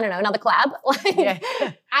 I don't know, another collab.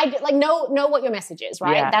 Like, know what your message is,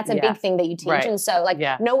 right? That's a big thing that you teach. Right. And so like,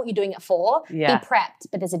 know what you're doing it for. Be prepped.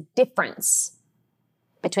 But there's a difference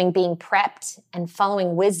between being prepped and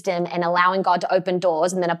following wisdom and allowing God to open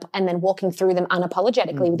doors and then walking through them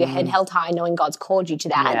unapologetically with your head held high, knowing God's called you to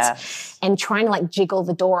that and trying to like jiggle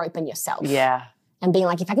the door open yourself. Yeah. And being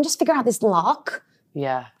like, if I can just figure out this lock.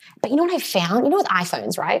 Yeah. But you know what I found? You know with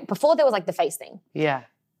iPhones, right? Before there was like the face thing. Yeah.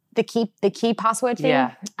 The key password thing.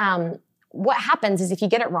 Yeah. What happens is if you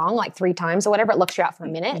get it wrong like 3 times or whatever, it locks you out for a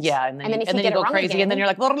minute. Yeah. And then you go crazy again, and then you're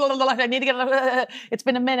like, I need to get it. It's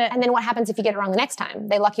been a minute. And then what happens if you get it wrong the next time?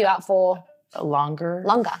 They lock you out for longer.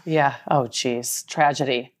 Yeah. Oh, geez.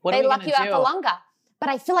 Tragedy. What they lock you out for longer. But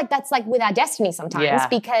I feel like that's like with our destiny sometimes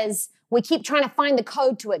because we keep trying to find the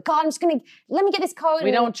code to it. God, let me get this code.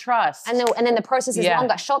 We don't trust. And then the process is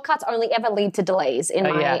longer. Shortcuts only ever lead to delays, in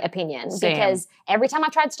my opinion. Same. Because every time I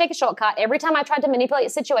tried to take a shortcut, every time I tried to manipulate a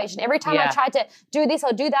situation, every time I tried to do this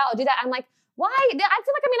or do that, I'm like, why? I feel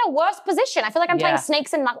like I'm in a worse position. I feel like I'm playing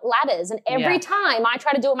snakes and ladders. And every time I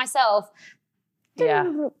try to do it myself,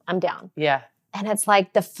 I'm down. Yeah. And it's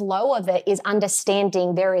like the flow of it is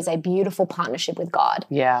understanding there is a beautiful partnership with God.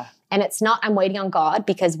 Yeah. And it's not, I'm waiting on God,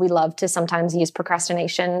 because we love to sometimes use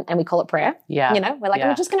procrastination and we call it prayer. Yeah. We're like,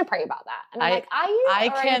 I'm just going to pray about that. And I'm like, are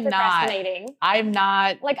you procrastinating? I'm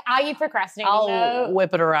not. Like, are you procrastinating? I'll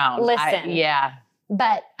whip it around. Listen.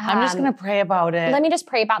 But I'm just going to pray about it. Let me just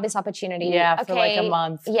pray about this opportunity. Yeah, for like a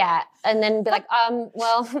month. Yeah. And then be like,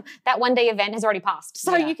 well, that one day event has already passed.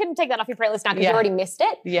 So you can take that off your prayer list now because you already missed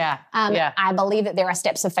it. Yeah. I believe that there are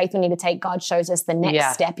steps of faith we need to take. God shows us the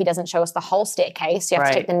next step. He doesn't show us the whole staircase. You have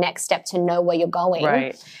to take the next step to know where you're going.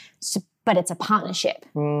 Right. So, but it's a partnership.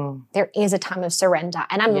 There is a time of surrender.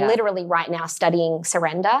 And I'm literally right now studying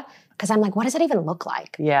surrender because I'm like, what does that even look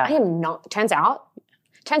like? Yeah. I am not, turns out,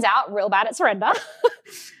 real bad at surrender,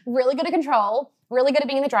 really good at control, really good at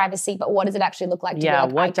being in the driver's seat, but what does it actually look like to be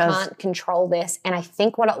like, I can't control this? And I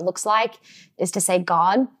think what it looks like is to say,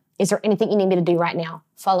 God, is there anything you need me to do right now?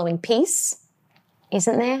 Following peace,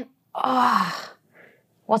 isn't there?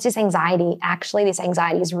 What's this anxiety? Actually, this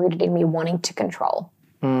anxiety is rooted in me wanting to control.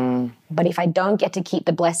 But if I don't get to keep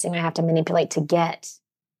the blessing, I have to manipulate to get.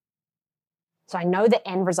 So I know the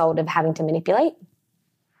end result of having to manipulate.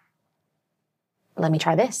 Let me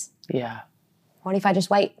try this. Yeah. What if I just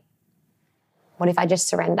wait? What if I just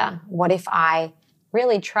surrender? What if I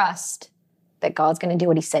really trust that God's going to do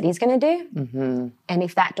what he said he's going to do? Mm-hmm. And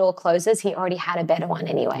if that door closes, he already had a better one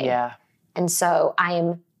anyway. Yeah. And so I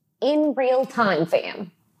am in real time,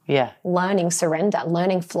 fam. Yeah. Learning surrender,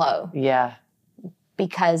 learning flow. Yeah.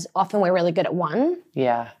 Because often we're really good at one.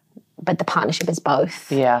 Yeah. But the partnership is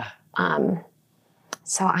both. Yeah.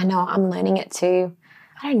 So I know I'm learning it too.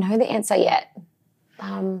 I don't know the answer yet.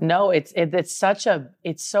 No, it's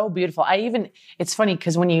so beautiful. It's funny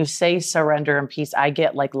because when you say surrender and peace, I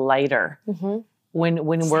get like lighter. Mm-hmm.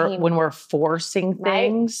 When we're forcing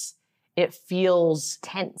things, it feels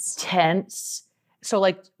tense. So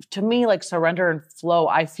like to me, like surrender and flow,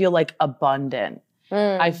 I feel like abundant.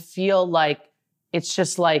 I feel like it's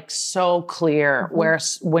just like so clear. Mm-hmm.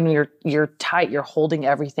 Whereas when you're tight, you're holding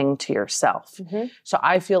everything to yourself. Mm-hmm. So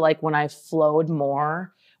I feel like when I flowed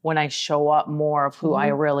more, when I show up more of who I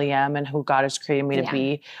really am and who God has created me to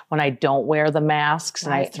be, when I don't wear the masks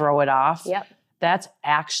and I throw it off, that's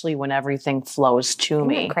actually when everything flows to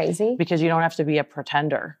me. Isn't that crazy? Because you don't have to be a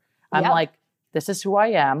pretender. I'm like, this is who I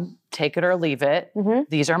am. Take it or leave it. Mm-hmm.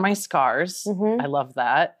 These are my scars. Mm-hmm. I love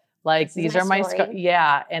that. Like, these are my scars.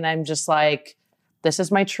 Yeah. And I'm just like, this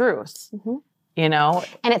is my truth, you know?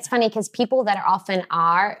 And it's funny because people that often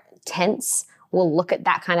are tense will look at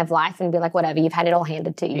that kind of life and be like, whatever, you've had it all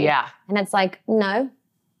handed to you. Yeah. And it's like, no,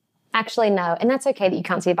 actually, no. And that's okay that you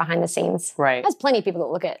can't see behind the scenes. Right. There's plenty of people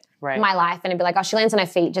that look at my life and be like, oh, she lands on her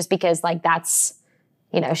feet just because like that's,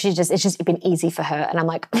 you know, it's just been easy for her. And I'm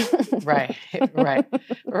like, right. Let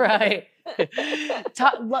me,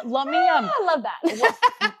 I love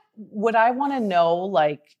that. What I want to know,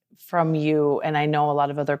 like from you, and I know a lot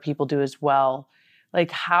of other people do as well,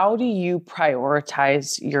 like, how do you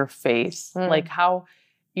prioritize your faith? Like how,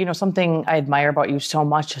 you know, something I admire about you so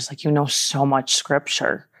much is like, you know, so much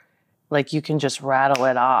scripture, like you can just rattle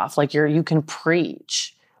it off. Like you can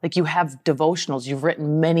preach, like you have devotionals, you've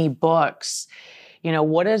written many books, you know,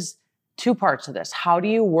 what is two parts of this? How do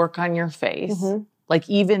you work on your faith? Mm-hmm. Like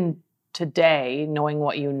even today, knowing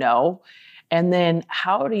what you know, and then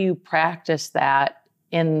how do you practice that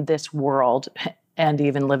in this world and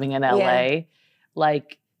even living in LA? Yeah.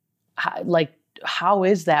 Like how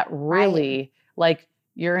is that really? Right. Like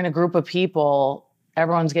you're in a group of people,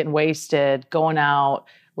 everyone's getting wasted, going out.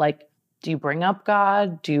 Like, do you bring up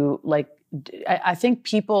God? Do you like, I think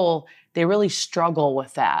people, they really struggle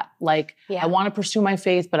with that. Like, I want to pursue my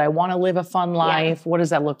faith, but I want to live a fun life. What does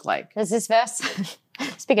that look like? There's this verse,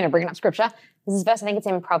 speaking of bringing up scripture, this verse, I think it's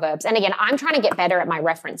in Proverbs. And again, I'm trying to get better at my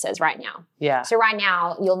references right now. Yeah. So right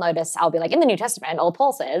now, you'll notice I'll be like, in the New Testament, or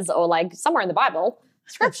Paul says, or like somewhere in the Bible,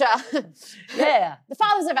 scripture. Yeah. The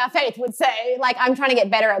fathers of our faith would say, like, I'm trying to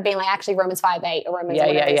get better at being like actually Romans 5:8 or Romans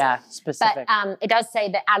 11. Yeah. Specific. But it does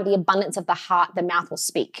say that out of the abundance of the heart, the mouth will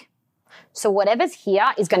speak. So whatever's here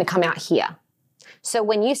is going to come out here. So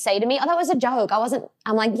when you say to me, oh, that was a joke,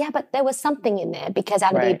 I'm like, yeah, but there was something in there because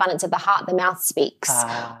out of the abundance of the heart, the mouth speaks.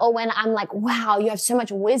 Or when I'm like, wow, you have so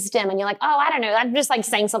much wisdom and you're like, oh, I don't know, I'm just like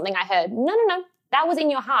saying something I heard. No. That was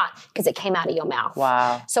in your heart because it came out of your mouth.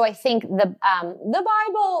 Wow. So I think the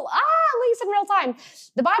Bible, at least in real time,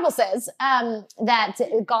 the Bible says that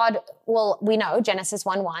God will, we know, Genesis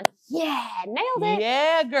 1:1. Yeah, nailed it.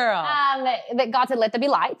 Yeah, girl. That God said, let there be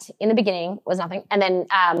light. In the beginning was nothing. And then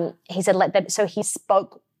he said, let there, so he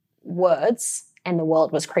spoke words and the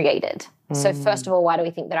world was created. So first of all, why do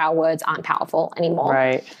we think that our words aren't powerful anymore?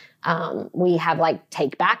 Right. We have like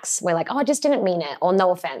take backs. We're like, oh, I just didn't mean it, or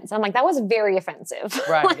no offense. I'm like, that was very offensive.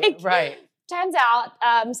 Right, right. Turns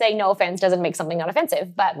out saying no offense doesn't make something not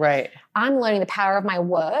offensive, but I'm learning the power of my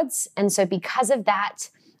words. And so because of that,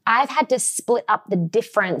 I've had to split up the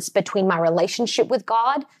difference between my relationship with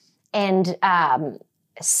God and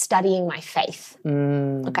studying my faith.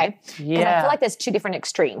 Okay? Because I feel like there's two different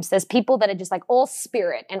extremes. There's people that are just like all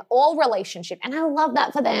spirit and all relationship. And I love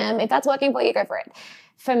that for them. If that's working for you, go for it.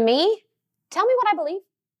 For me, tell me what I believe.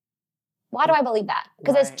 Why do I believe that?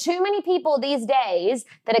 Because there's too many people these days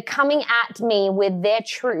that are coming at me with their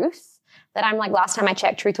truth that I'm like, last time I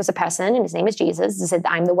checked, truth was a person and his name is Jesus. He said,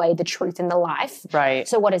 I'm the way, the truth, and the life. Right.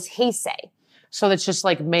 So what does he say? So it's just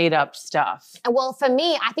like made up stuff. Well, for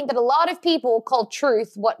me, I think that a lot of people call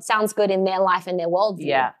truth what sounds good in their life and their worldview.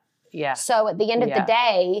 Yeah, yeah. So at the end of the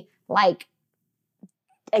day, like,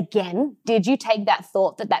 again, did you take that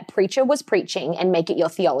thought that that preacher was preaching and make it your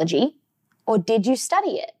theology? Or did you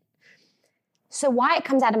study it? So why it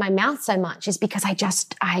comes out of my mouth so much is because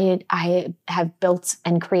I have built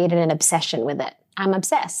and created an obsession with it. I'm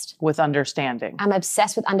obsessed. With understanding. I'm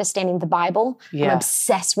obsessed with understanding the Bible. Yeah. I'm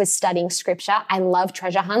obsessed with studying scripture. I love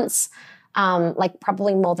treasure hunts, like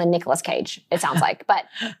probably more than Nicolas Cage, it sounds like. But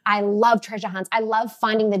I love treasure hunts. I love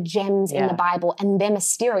finding the gems in the Bible, and they're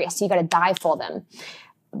mysterious, so you got to dive for them.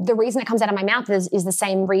 The reason it comes out of my mouth is the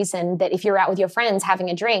same reason that if you're out with your friends having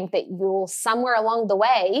a drink, that you'll somewhere along the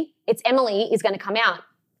way, it's Emily is going to come out.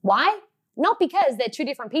 Why? Not because they're two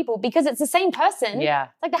different people, because it's the same person. Yeah.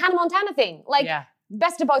 Like the Hannah Montana thing. Like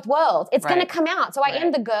best of both worlds. It's going to come out. So I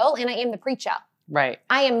am the girl and I am the preacher. Right.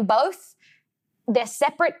 I am both. They're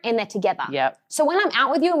separate and they're together. Yep. So when I'm out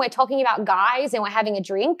with you and we're talking about guys and we're having a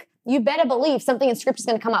drink, you better believe something in scripture is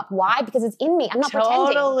going to come up. Why? Because it's in me. I'm not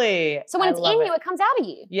pretending. Totally. So when it's in you, it comes out of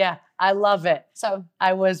you. Yeah, I love it. So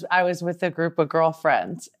I was with a group of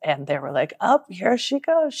girlfriends and they were like, "Oh, here she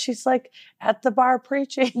goes. She's like at the bar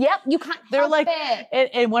preaching." Yep, you can't They're help like,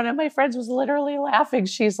 it. And one of my friends was literally laughing.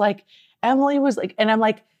 She's like, Emily was like, and I'm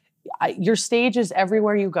like, your stage is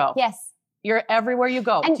everywhere you go. Yes. You're everywhere you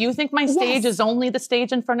go. And do you think my stage is only the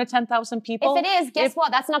stage in front of 10,000 people? If it is, guess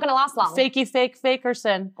what? That's not going to last long. Fakey, fake,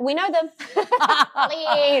 fakerson. We know them.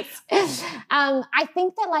 Please. I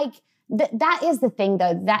think that like, that is the thing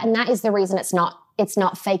though. That is the reason it's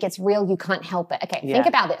not fake. It's real. You can't help it. Okay. Think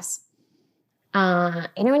about this. You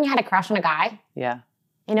know when you had a crush on a guy? Yeah.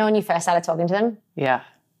 You know when you first started talking to them? Yeah.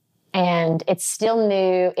 And it's still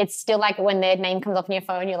new. It's still like when their name comes up on your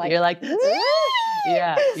phone, you're like,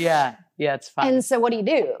 yeah, it's fun. And so what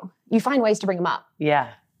do? You find ways to bring them up.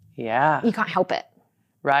 Yeah. You can't help it.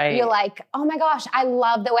 Right. You're like, oh my gosh, I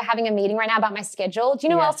love that we're having a meeting right now about my schedule. Do you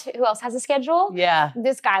know who else has a schedule? Yeah.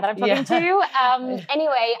 This guy that I'm talking to.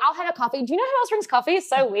 Anyway, I'll have a coffee. Do you know who else drinks coffee? It's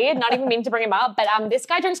so weird. Not even meaning to bring him up, but this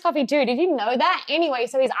guy drinks coffee too. Did you know that? Anyway,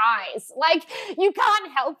 so his eyes. Like, you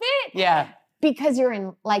can't help it. Yeah. Because you're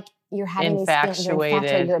having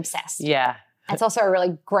infatuated. You're obsessed. Yeah. It's also a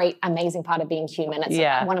really great, amazing part of being human. It's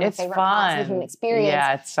one of my favorite parts of the human experience.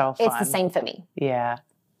 Yeah, it's so fun. It's the same for me. Yeah.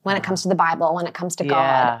 When it comes to the Bible, when it comes to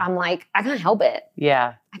God, I'm like, I can't help it.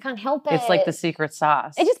 Yeah. I can't help it. It's like the secret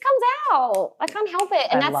sauce. It just comes out. I can't help it.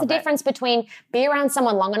 And that's the difference between be around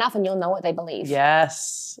someone long enough and you'll know what they believe.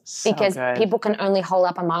 Yes. So because good. People can only hold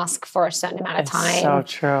up a mask for a certain amount of time. So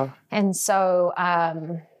true. And so,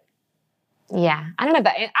 yeah, I don't know.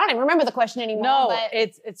 I don't even remember the question anymore. No, but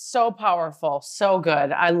it's so powerful, so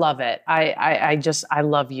good. I love it. I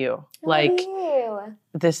love you. Thank you.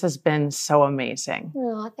 This has been so amazing.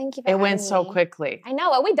 Oh, thank you. It went so quickly. I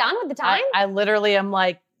know. Are we done with the time? I literally am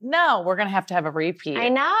like, no, we're gonna have to have a repeat. I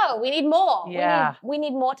know. We need more. Yeah, we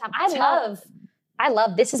need more time. I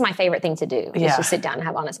love. This is my favorite thing to do. Is to sit down and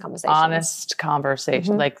have honest conversations. Honest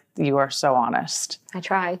conversation. Like you are so honest. I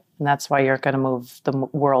try. And that's why you're going to move the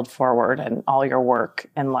world forward and all your work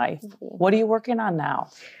in life. What are you working on now?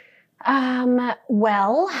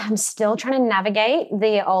 Well, I'm still trying to navigate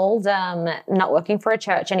the old not working for a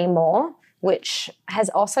church anymore, which has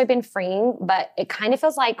also been freeing, but it kind of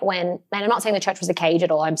feels like and I'm not saying the church was a cage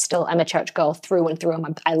at all. I'm a church girl through and through.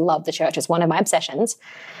 I love the church. It's one of my obsessions.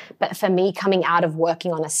 But for me, coming out of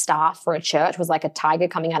working on a staff for a church was like a tiger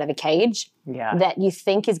coming out of a cage that you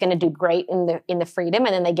think is going to do great in the freedom.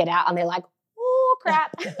 And then they get out and they're like, oh,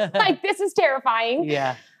 crap. Like, this is terrifying.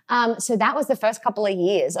 Yeah. So that was the first couple of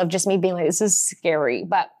years of just me being like, this is scary.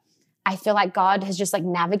 But I feel like God has just like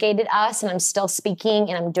navigated us, and I'm still speaking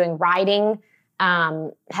and I'm doing writing,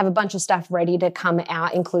 have a bunch of stuff ready to come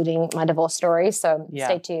out, including my divorce story. So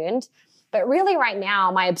stay tuned. But really right now,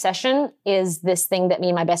 my obsession is this thing that me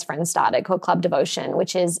and my best friend started called Club Devotion,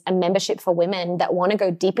 which is a membership for women that want to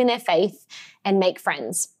go deep in their faith and make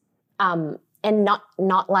friends. and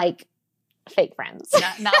not like fake friends.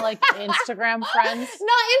 Not like Instagram friends?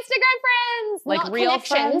 Not Instagram friends. Like not real connections.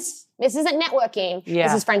 friends? This isn't networking. Yeah.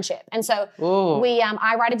 This is friendship. And so Ooh.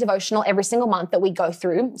 I write a devotional every single month that we go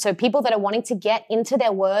through. So people that are wanting to get into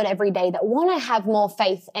their word every day, that want to have more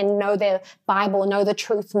faith and know their Bible, know the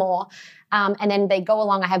truth more. And then they go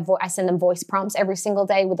along. I send them voice prompts every single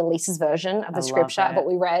day with Elise's version of the scripture of what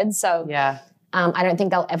we read. So yeah. I don't think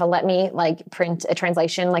they'll ever let me like print a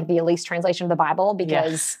translation, like the Elise translation of the Bible,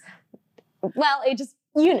 because well, it just,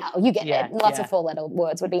 you get it. Lots of 4-letter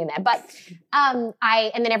words would be in there. But and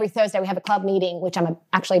then every Thursday we have a club meeting, which I'm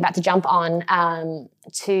actually about to jump on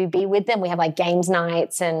to be with them. We have like games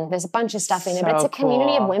nights and there's a bunch of stuff in it. But it's a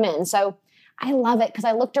community of women. So I love it because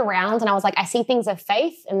I looked around and I was like, I see things of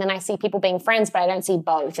faith and then I see people being friends, but I don't see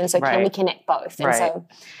both. And so can we connect both? And so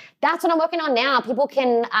that's what I'm working on now. People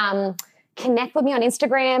can connect with me on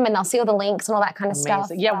Instagram and they'll see all the links and all that kind of stuff.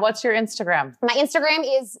 Yeah, what's your Instagram? My Instagram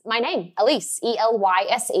is my name, Elise,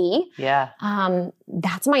 Elyse. Yeah.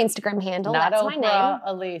 That's my Instagram handle. Not That's Oprah, my name.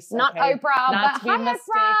 Elise. Not Oprah, Not but to be hi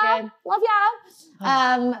mistaken. Oprah. Love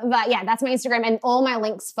ya. But yeah, that's my Instagram, and all my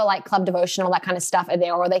links for like Club Devotion, all that kind of stuff are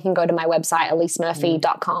there, or they can go to my website,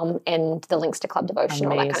 elisemurphy.com, and the links to Club Devotion,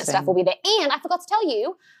 all that kind of stuff will be there. And I forgot to tell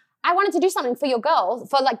you, I wanted to do something for your girls,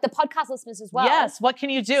 for like the podcast listeners as well. Yes, what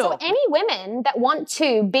can you do? So any women that want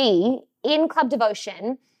to be in Club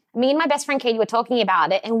Devotion, me and my best friend Katie were talking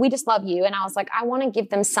about it, and we just love you. And I was like, I want to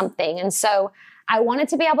give them something. And so I wanted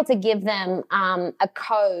to be able to give them a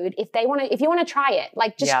code if you want to try it,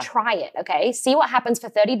 like just try it, okay? See what happens for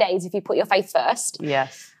 30 days if you put your faith first.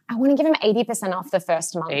 Yes. I want to give them 80% off the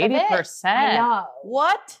first month 80%? Of it. 80%? I know.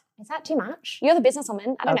 What? Is that too much? You're the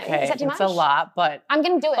businesswoman. I don't know. Is that too much? It's a lot, but I'm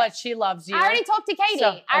going to do it. But she loves you. I already talked to Katie.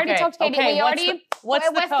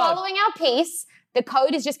 We're following our piece. The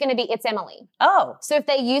code is just going to be It's Emily. Oh. So if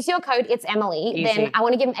they use your code It's Emily, then I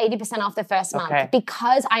want to give them 80% off the first month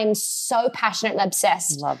because I'm so passionate and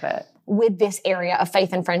obsessed. Love it. With this area of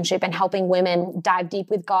faith and friendship and helping women dive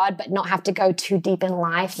deep with God, but not have to go too deep in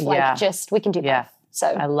life. Like we can do both. So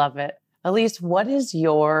I love it. Elise, what is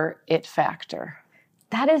your it factor?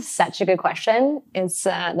 That is such a good question. It's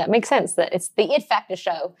that makes sense that it's the it factor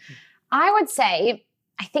show. I would say,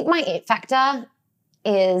 I think my it factor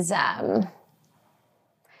is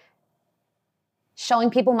showing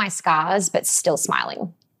people my scars, but still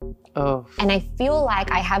smiling. Oh. And I feel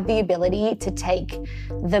like I have the ability to take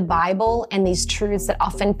the Bible and these truths that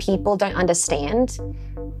often people don't understand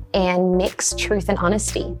and mix truth and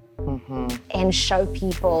honesty and show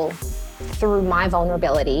people through my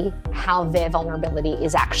vulnerability how their vulnerability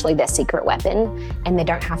is actually their secret weapon and they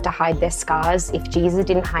don't have to hide their scars. If Jesus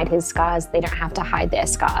didn't hide his scars, they don't have to hide their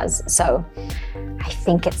scars. So I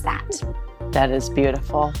think it's that. That is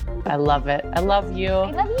beautiful. I love it. I love you.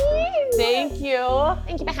 I love you. Thank you.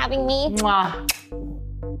 Thank you for having me. Mwah.